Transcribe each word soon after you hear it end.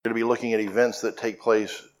going to be looking at events that take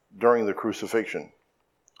place during the crucifixion.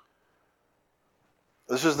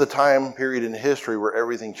 This is the time period in history where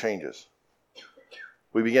everything changes.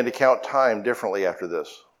 We begin to count time differently after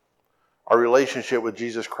this. Our relationship with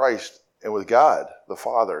Jesus Christ and with God, the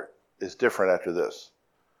Father, is different after this.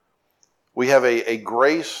 We have a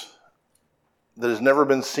grace that has never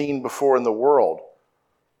been seen before in the world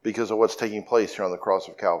because of what's taking place here on the cross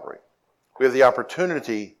of Calvary. We have the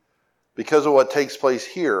opportunity, because of what takes place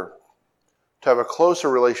here, to have a closer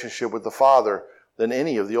relationship with the Father than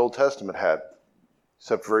any of the Old Testament had,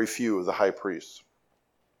 except very few of the high priests.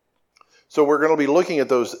 So we're going to be looking at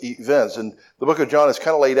those events, and the book of John is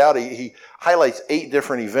kind of laid out. He highlights 8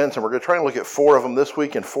 different events, and we're going to try and look at 4 of them this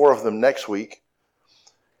week and 4 of them next week.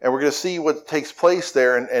 And we're going to see what takes place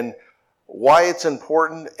there and why it's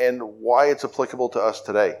important and why it's applicable to us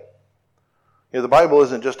today. You know, the Bible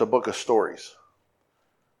isn't just a book of stories.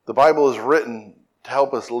 The Bible is written to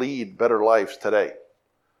help us lead better lives today.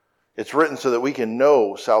 It's written so that we can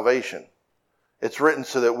know salvation. It's written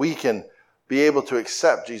so that we can be able to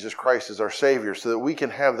accept Jesus Christ as our Savior, so that we can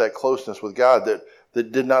have that closeness with God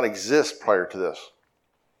that did not exist prior to this.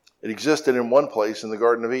 It existed in one place, in the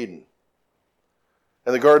Garden of Eden.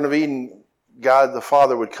 In the Garden of Eden, God the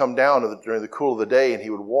Father would come down during the cool of the day, and he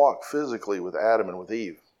would walk physically with Adam and with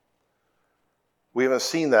Eve. We haven't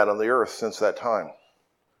seen that on the earth since that time.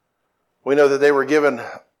 We know that they were given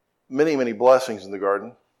many, many blessings in the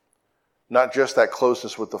garden. Not just that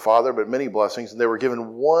closeness with the Father, but many blessings. And they were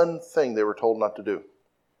given one thing they were told not to do.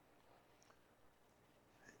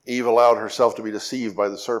 Eve allowed herself to be deceived by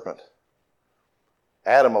the serpent.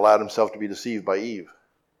 Adam allowed himself to be deceived by Eve.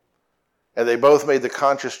 And they both made the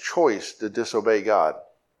conscious choice to disobey God.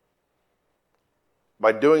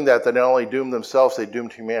 By doing that, they not only doomed themselves, they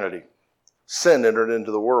doomed humanity. Sin entered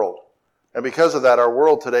into the world. And because of that, our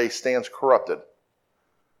world today stands corrupted.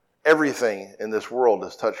 Everything in this world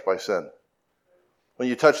is touched by sin. When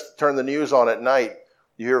you turn the news on at night,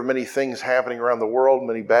 you hear of many things happening around the world,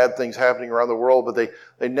 many bad things happening around the world, but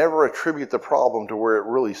they never attribute the problem to where it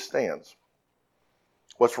really stands.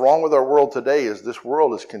 What's wrong with our world today is this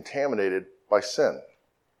world is contaminated by sin.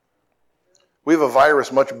 We have a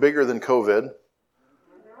virus much bigger than COVID,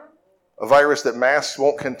 a virus that masks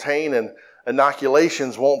won't contain and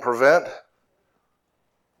inoculations won't prevent.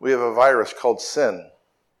 We have a virus called sin,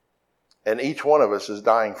 and each one of us is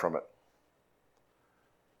dying from it.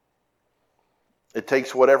 It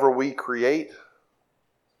takes whatever we create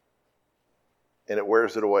and it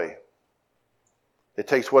wears it away. It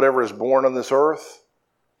takes whatever is born on this earth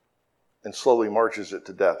and slowly marches it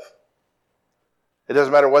to death. It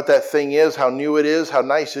doesn't matter what that thing is, how new it is, how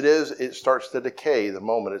nice it is, it starts to decay the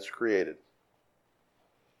moment it's created.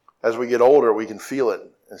 As we get older, we can feel it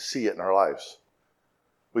and see it in our lives.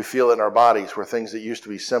 We feel it in our bodies where things that used to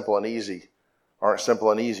be simple and easy aren't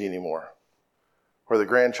simple and easy anymore. Where the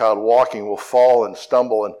grandchild walking will fall and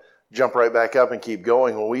stumble and jump right back up and keep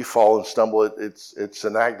going. When we fall and stumble, it's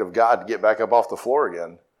an act of God to get back up off the floor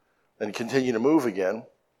again and continue to move again.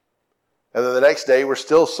 And then the next day, we're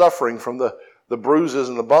still suffering from the bruises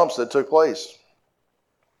and the bumps that took place.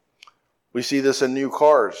 We see this in new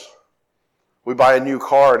cars. We buy a new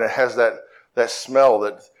car and it has that smell,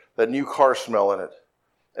 that new car smell in it.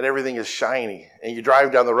 And everything is shiny. And you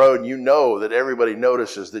drive down the road and you know that everybody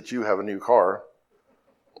notices that you have a new car.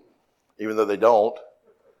 Even though they don't,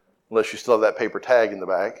 unless you still have that paper tag in the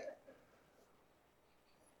back.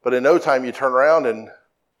 But in no time you turn around and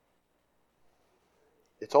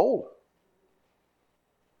it's old.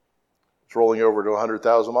 It's rolling over to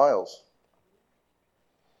 100,000 miles.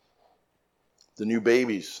 The new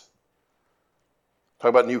babies. Talk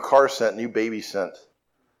about new car scent, new baby scent.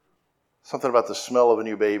 Something about the smell of a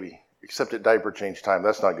new baby, except at diaper change time.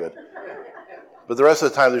 That's not good. But the rest of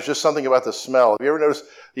the time, there's just something about the smell. Have you ever noticed,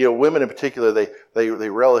 women in particular, they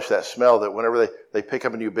relish that smell that whenever they pick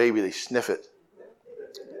up a new baby, they sniff it.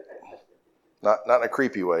 Not in a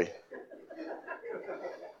creepy way.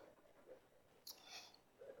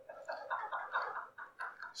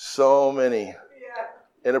 So many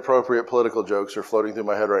inappropriate political jokes are floating through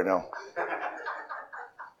my head right now.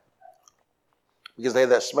 Because they have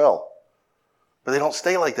that smell. But they don't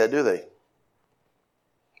stay like that, do they?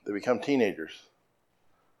 They become teenagers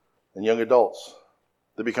and young adults.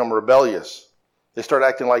 They become rebellious. They start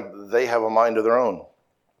acting like they have a mind of their own.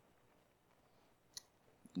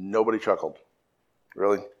 Nobody chuckled.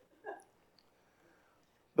 Really?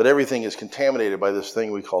 But everything is contaminated by this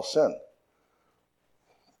thing we call sin.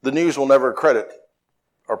 The news will never credit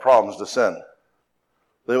our problems to sin.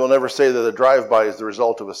 They will never say that a drive-by is the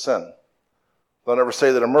result of a sin. They'll never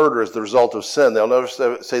say that a murder is the result of sin. They'll never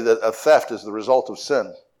say that a theft is the result of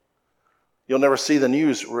sin. You'll never see the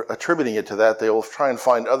news attributing it to that. They'll try and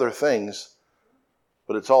find other things,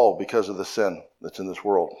 but it's all because of the sin that's in this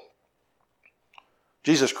world.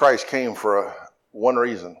 Jesus Christ came for one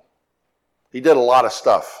reason. He did a lot of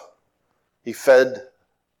stuff. He fed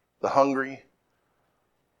the hungry.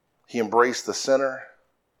 He embraced the sinner.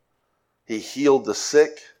 He healed the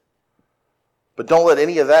sick. But don't let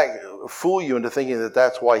any of that fool you into thinking that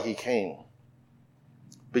that's why he came.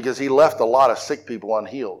 Because he left a lot of sick people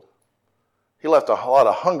unhealed. He left a lot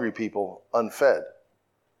of hungry people unfed.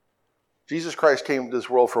 Jesus Christ came to this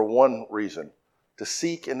world for one reason, to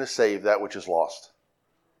seek and to save that which is lost.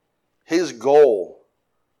 His goal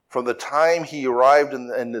from the time he arrived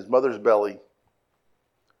in his mother's belly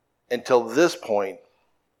until this point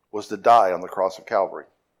was to die on the cross of Calvary.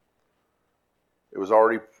 It was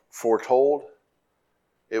already foretold.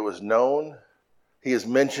 It was known. He has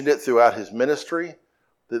mentioned it throughout his ministry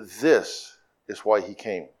that this is why he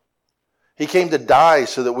came. He came to die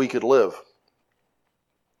so that we could live.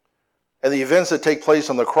 And the events that take place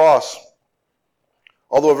on the cross,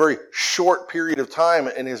 although a very short period of time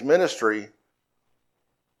in his ministry,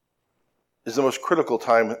 is the most critical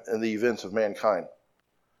time in the events of mankind.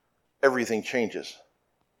 Everything changes.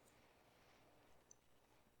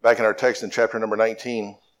 Back in our text in chapter number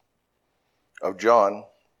 19 of John,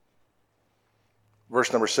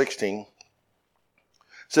 verse number 16,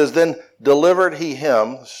 says, then delivered he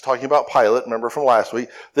him, this is talking about Pilate, remember from last week,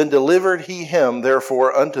 then delivered he him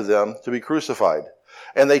therefore unto them to be crucified.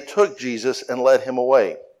 And they took Jesus and led him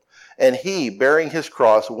away. And he, bearing his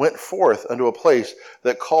cross, went forth unto a place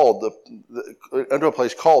called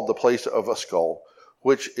the place of a skull,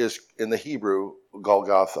 which is in the Hebrew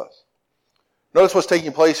Golgotha. Notice what's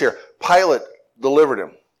taking place here. Pilate delivered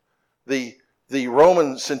him. The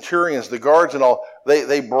Roman centurions, the guards and all,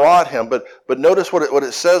 they brought him. But notice what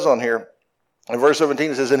it says on here. In verse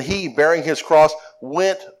 17 it says, and he, bearing his cross,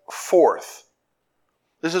 went forth.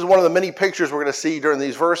 This is one of the many pictures we're going to see during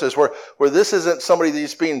these verses where this isn't somebody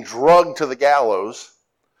that's being drugged to the gallows.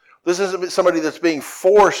 This isn't somebody that's being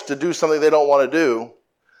forced to do something they don't want to do.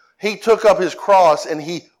 He took up his cross and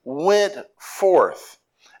he went forth.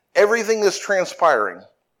 Everything that's transpiring,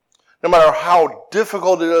 no matter how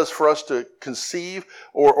difficult it is for us to conceive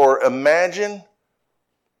or imagine,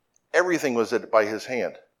 everything was by his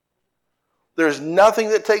hand. There's nothing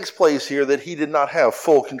that takes place here that he did not have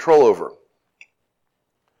full control over.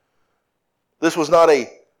 This was not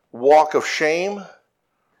a walk of shame.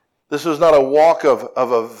 This was not a walk of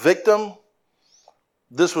a victim.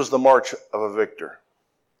 This was the march of a victor.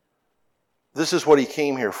 This is what he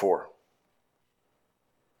came here for.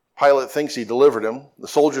 Pilate thinks he delivered him. The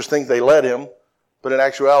soldiers think they led him. But in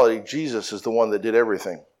actuality, Jesus is the one that did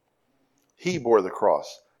everything. He bore the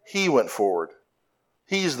cross. He went forward.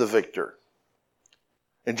 He's the victor.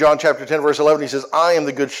 In John chapter 10, verse 11, he says, I am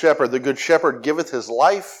the good shepherd. The good shepherd giveth his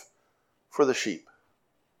life for the sheep.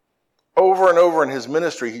 Over and over in his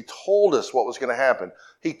ministry, he told us what was going to happen.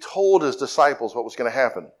 He told his disciples what was going to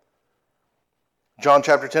happen. John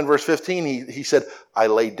chapter 10, verse 15, he said, I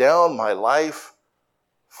lay down my life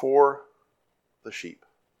for the sheep.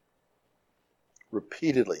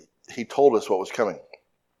 Repeatedly, he told us what was coming.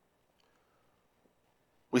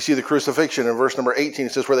 We see the crucifixion in verse number 18.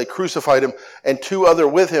 It says, where they crucified him and two other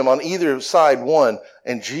with him on either side one,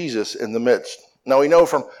 and Jesus in the midst. Now we know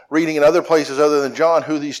from reading in other places other than John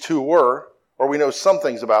who these two were, or we know some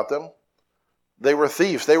things about them. They were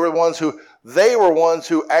thieves. They were ones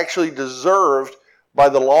who actually deserved, by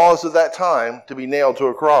the laws of that time, to be nailed to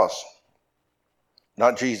a cross.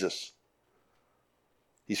 Not Jesus.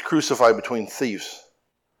 He's crucified between thieves.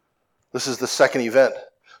 This is the second event.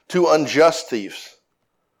 Two unjust thieves.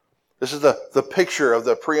 This is the picture of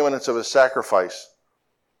the preeminence of his sacrifice.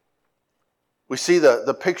 We see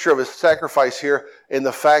the picture of his sacrifice here in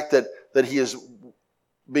the fact that he is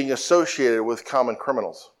being associated with common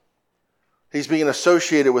criminals. He's being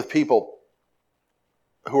associated with people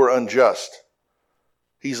who are unjust.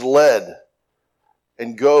 He's led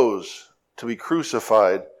and goes to be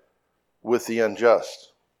crucified with the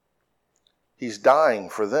unjust. He's dying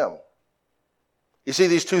for them. You see,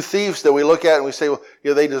 these two thieves that we look at and we say, well,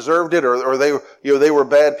 they deserved it, or they were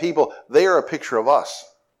bad people. They are a picture of us.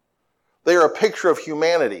 They are a picture of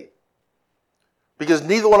humanity. Because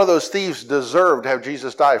neither one of those thieves deserved to have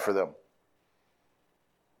Jesus die for them.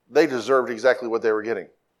 They deserved exactly what they were getting.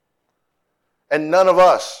 And none of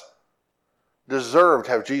us deserved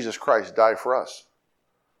to have Jesus Christ die for us.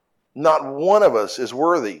 Not one of us is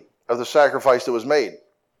worthy of the sacrifice that was made.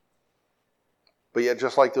 But yet,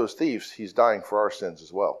 just like those thieves, he's dying for our sins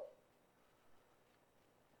as well.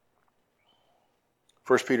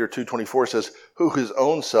 1 Peter 2:24 says, who his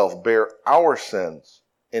own self bare our sins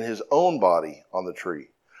in his own body on the tree,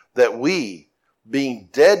 that we, being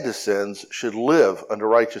dead to sins, should live unto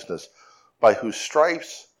righteousness, by whose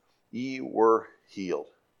stripes ye were healed.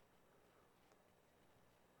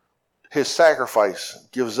 His sacrifice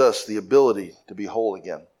gives us the ability to be whole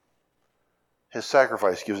again. His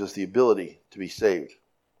sacrifice gives us the ability to be saved.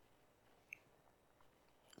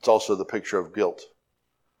 It's also the picture of guilt.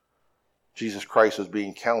 Jesus Christ was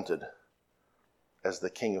being counted as the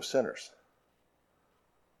King of sinners.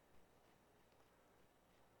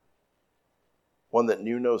 One that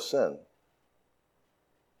knew no sin.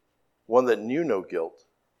 One that knew no guilt,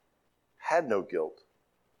 had no guilt,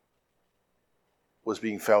 was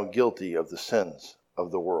being found guilty of the sins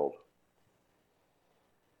of the world.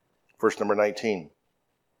 Verse number 19.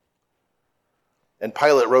 And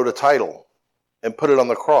Pilate wrote a title and put it on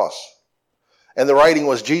the cross. And the writing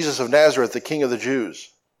was, Jesus of Nazareth, the King of the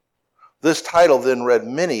Jews. This title then read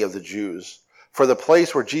many of the Jews, for the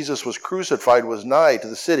place where Jesus was crucified was nigh to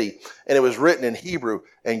the city, and it was written in Hebrew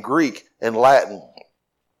and Greek and Latin.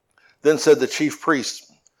 Then said the chief priests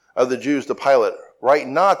of the Jews to Pilate, write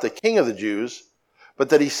not the King of the Jews, but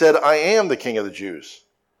that he said, I am the King of the Jews.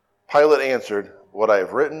 Pilate answered, what I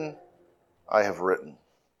have written, I have written.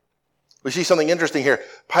 We see something interesting here.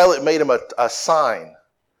 Pilate made him a sign.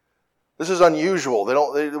 This is unusual.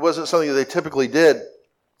 It wasn't something that they typically did.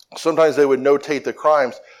 Sometimes they would notate the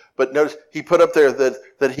crimes, but notice he put up there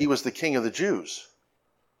that he was the King of the Jews.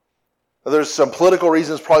 Now, there's some political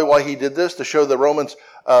reasons probably why he did this, to show the Romans'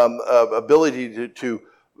 ability to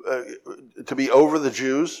be over the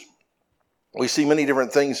Jews. We see many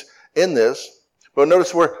different things in this. But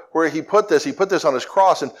notice where he put this on his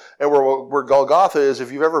cross, and where Golgotha is,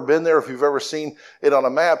 if you've ever been there, if you've ever seen it on a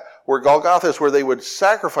map, where Golgotha is where they would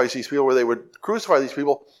sacrifice these people, where they would crucify these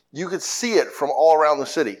people, you could see it from all around the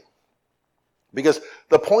city. Because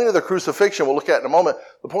the point of the crucifixion, we'll look at in a moment,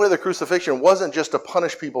 the point of the crucifixion wasn't just to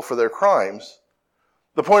punish people for their crimes.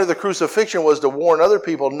 The point of the crucifixion was to warn other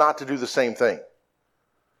people not to do the same thing.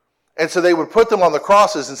 And so they would put them on the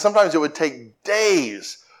crosses, and sometimes it would take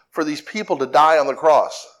days for these people to die on the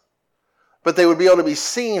cross. But they would be able to be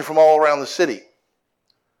seen from all around the city.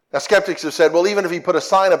 Now, skeptics have said, well, even if he put a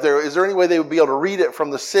sign up there, is there any way they would be able to read it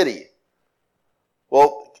from the city?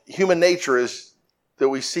 Well, human nature is that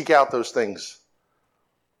we seek out those things.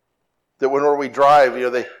 That whenever we drive,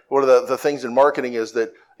 one of the things in marketing is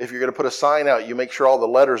that if you're going to put a sign out, you make sure all the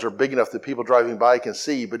letters are big enough that people driving by can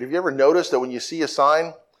see. But have you ever noticed that when you see a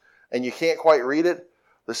sign and you can't quite read it,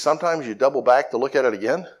 that sometimes you double back to look at it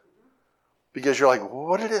again? Because you're like,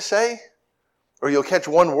 what did it say? Or you'll catch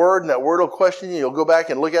one word and that word will question you. You'll go back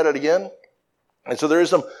and look at it again. And so there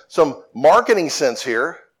is some marketing sense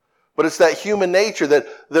here, but it's that human nature that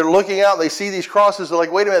they're looking out and they see these crosses. They're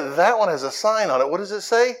like, wait a minute, that one has a sign on it. What does it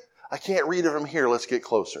say? I can't read it from here. Let's get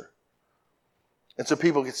closer. And so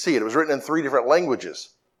people could see it. It was written in 3 different languages.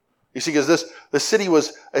 You see, because the city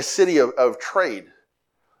was a city of trade.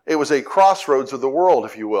 It was a crossroads of the world,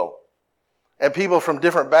 if you will. And people from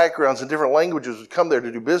different backgrounds and different languages would come there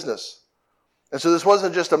to do business. And so this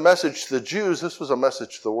wasn't just a message to the Jews, this was a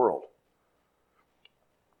message to the world.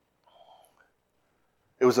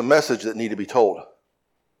 It was a message that needed to be told.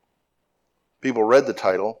 People read the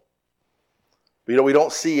title. But we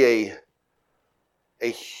don't see a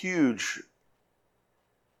huge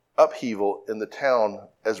upheaval in the town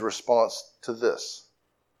as a response to this.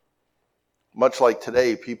 Much like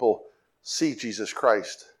today, people see Jesus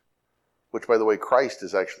Christ, which, by the way, Christ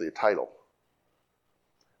is actually a title.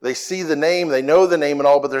 They see the name, they know the name and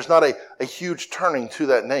all, but there's not a huge turning to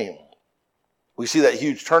that name. We see that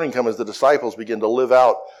huge turning come as the disciples begin to live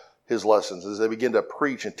out his lessons, as they begin to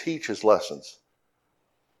preach and teach his lessons.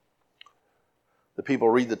 The people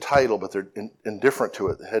read the title, but they're indifferent to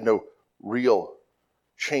it. They had no real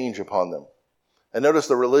change upon them. And notice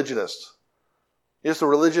the religionists. Yes, the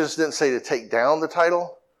religionists didn't say to take down the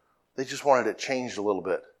title. They just wanted it changed a little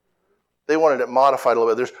bit. They wanted it modified a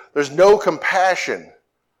little bit. There's no compassion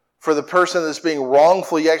for the person that's being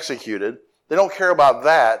wrongfully executed. They don't care about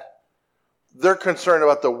that. They're concerned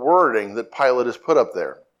about the wording that Pilate has put up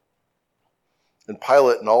there. And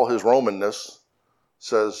Pilate, in all his Romanness,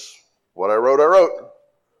 says, what I wrote.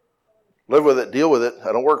 Live with it, deal with it.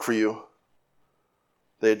 I don't work for you.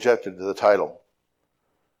 They objected to the title.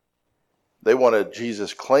 They wanted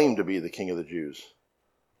Jesus claimed to be the King of the Jews,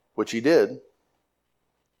 which he did.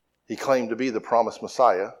 He claimed to be the promised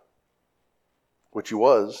Messiah, which he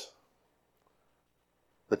was.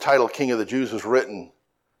 The title King of the Jews was written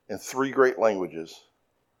in 3 great languages,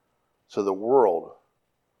 so the world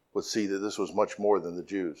would see that this was much more than the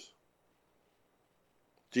Jews.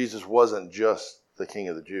 Jesus wasn't just the King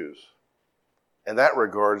of the Jews. In that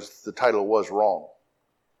regards, the title was wrong.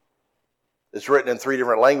 It's written in 3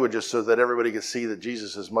 different languages so that everybody can see that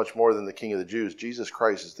Jesus is much more than the King of the Jews. Jesus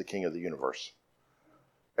Christ is the King of the universe.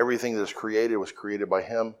 Everything that is created was created by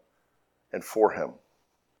him and for him.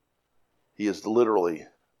 He is literally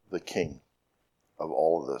the King of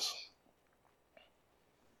all of this.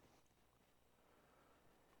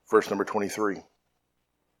 Verse number 23.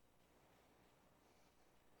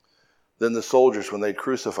 Then the soldiers, when they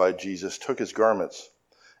crucified Jesus, took his garments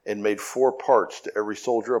and made 4 parts, to every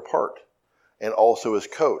soldier a part, and also his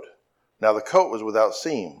coat. Now the coat was without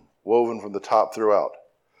seam, woven from the top throughout.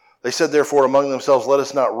 They said therefore among themselves, let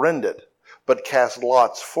us not rend it, but cast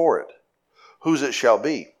lots for it, whose it shall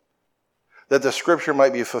be, that the scripture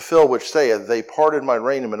might be fulfilled, which saith, they parted my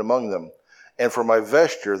raiment among them, and for my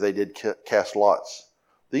vesture they did cast lots.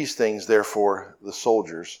 These things therefore the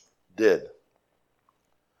soldiers did.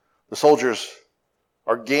 The soldiers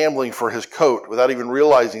are gambling for his coat without even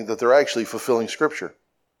realizing that they're actually fulfilling scripture.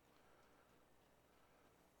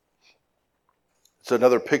 It's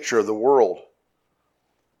another picture of the world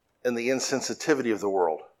and the insensitivity of the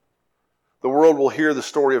world. The world will hear the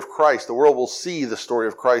story of Christ. The world will see the story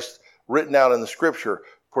of Christ written out in the scripture,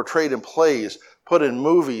 portrayed in plays, put in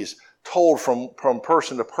movies, told from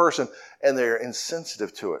person to person, and they're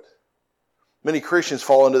insensitive to it. Many Christians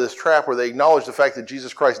fall into this trap where they acknowledge the fact that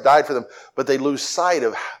Jesus Christ died for them, but they lose sight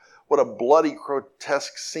of what a bloody,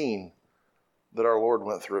 grotesque scene that our Lord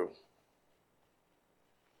went through.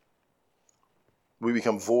 We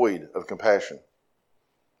become void of compassion.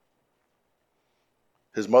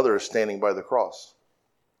 His mother is standing by the cross.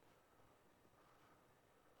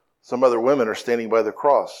 Some other women are standing by the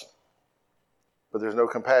cross, but there's no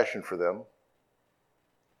compassion for them.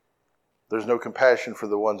 There's no compassion for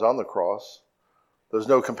the ones on the cross. There's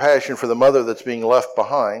no compassion for the mother that's being left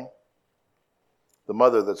behind, the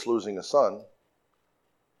mother that's losing a son.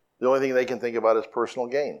 The only thing they can think about is personal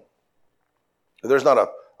gain. There's not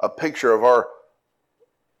a picture of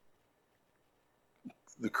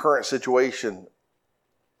the current situation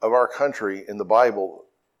of our country in the Bible.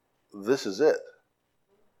 This is it.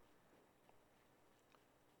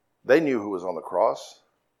 They knew who was on the cross.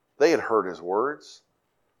 They had heard his words.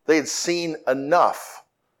 They had seen enough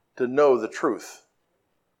to know the truth.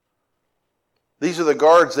 These are the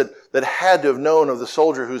guards that had to have known of the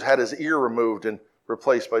soldier who's had his ear removed and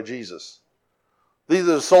replaced by Jesus. These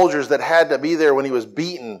are the soldiers that had to be there when he was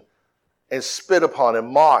beaten and spit upon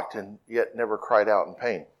and mocked and yet never cried out in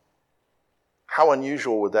pain. How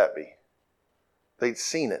unusual would that be? They'd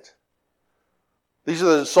seen it. These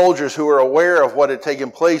are the soldiers who were aware of what had taken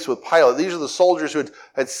place with Pilate. These are the soldiers who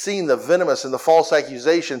had seen the venomous and the false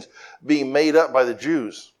accusations being made up by the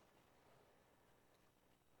Jews.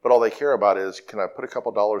 But all they care about is, can I put a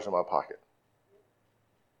couple dollars in my pocket?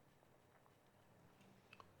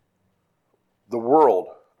 The world,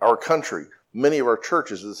 our country, many of our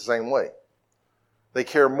churches are the same way. They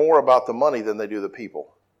care more about the money than they do the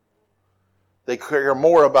people. They care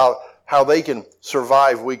more about how they can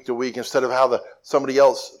survive week to week instead of how somebody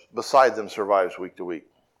else beside them survives week to week.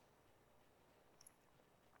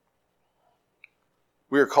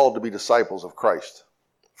 We are called to be disciples of Christ,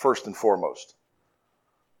 first and foremost.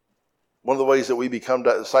 One of the ways that we become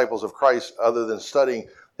disciples of Christ, other than studying,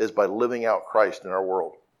 is by living out Christ in our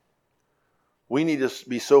world. We need to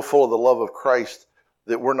be so full of the love of Christ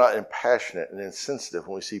that we're not impassionate and insensitive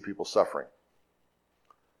when we see people suffering.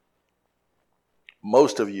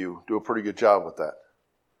 Most of you do a pretty good job with that.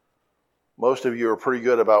 Most of you are pretty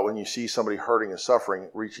good about when you see somebody hurting and suffering,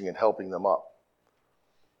 reaching and helping them up.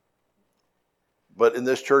 But in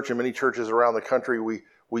this church and many churches around the country,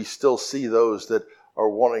 we still see those that are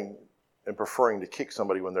wanting and preferring to kick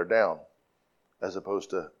somebody when they're down, as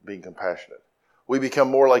opposed to being compassionate. We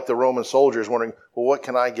become more like the Roman soldiers, wondering, well, what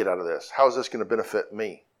can I get out of this? How is this going to benefit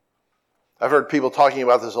me? I've heard people talking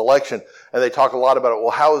about this election, and they talk a lot about it.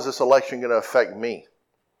 Well, how is this election going to affect me?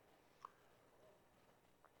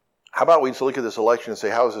 How about we just look at this election and say,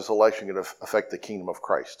 how is this election going to affect the kingdom of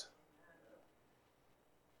Christ?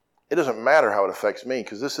 It doesn't matter how it affects me,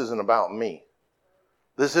 because this isn't about me.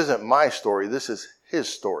 This isn't my story. This is his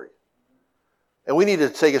story. And we need to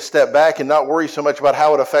take a step back and not worry so much about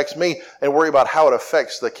how it affects me and worry about how it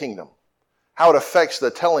affects the kingdom, how it affects the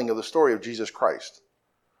telling of the story of Jesus Christ.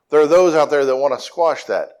 There are those out there that want to squash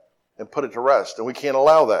that and put it to rest, and we can't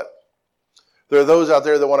allow that. There are those out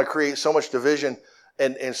there that want to create so much division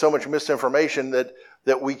and so much misinformation that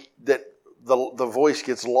the voice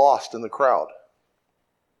gets lost in the crowd.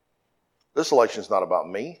 This election is not about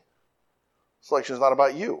me. This election is not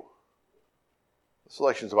about you. This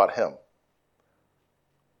election is about him.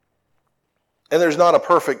 And there's not a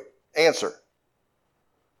perfect answer.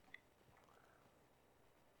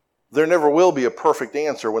 There never will be a perfect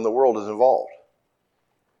answer when the world is involved.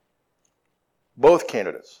 Both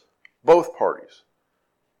candidates, both parties,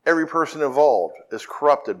 every person involved is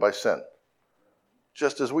corrupted by sin,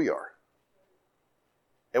 just as we are.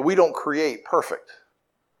 And we don't create perfect.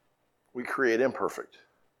 We create imperfect.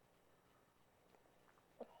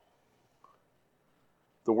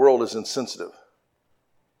 The world is insensitive.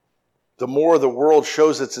 The more the world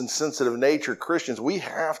shows its insensitive nature, Christians, we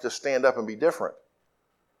have to stand up and be different.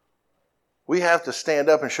 We have to stand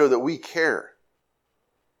up and show that we care.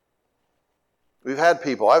 We've had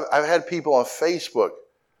people, I've had people on Facebook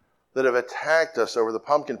that have attacked us over the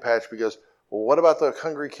pumpkin patch because, well, what about the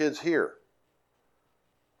hungry kids here?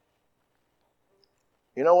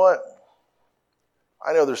 You know what?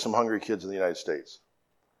 I know there's some hungry kids in the United States.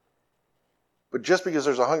 But just because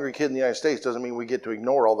there's a hungry kid in the United States doesn't mean we get to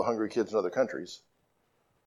ignore all the hungry kids in other countries.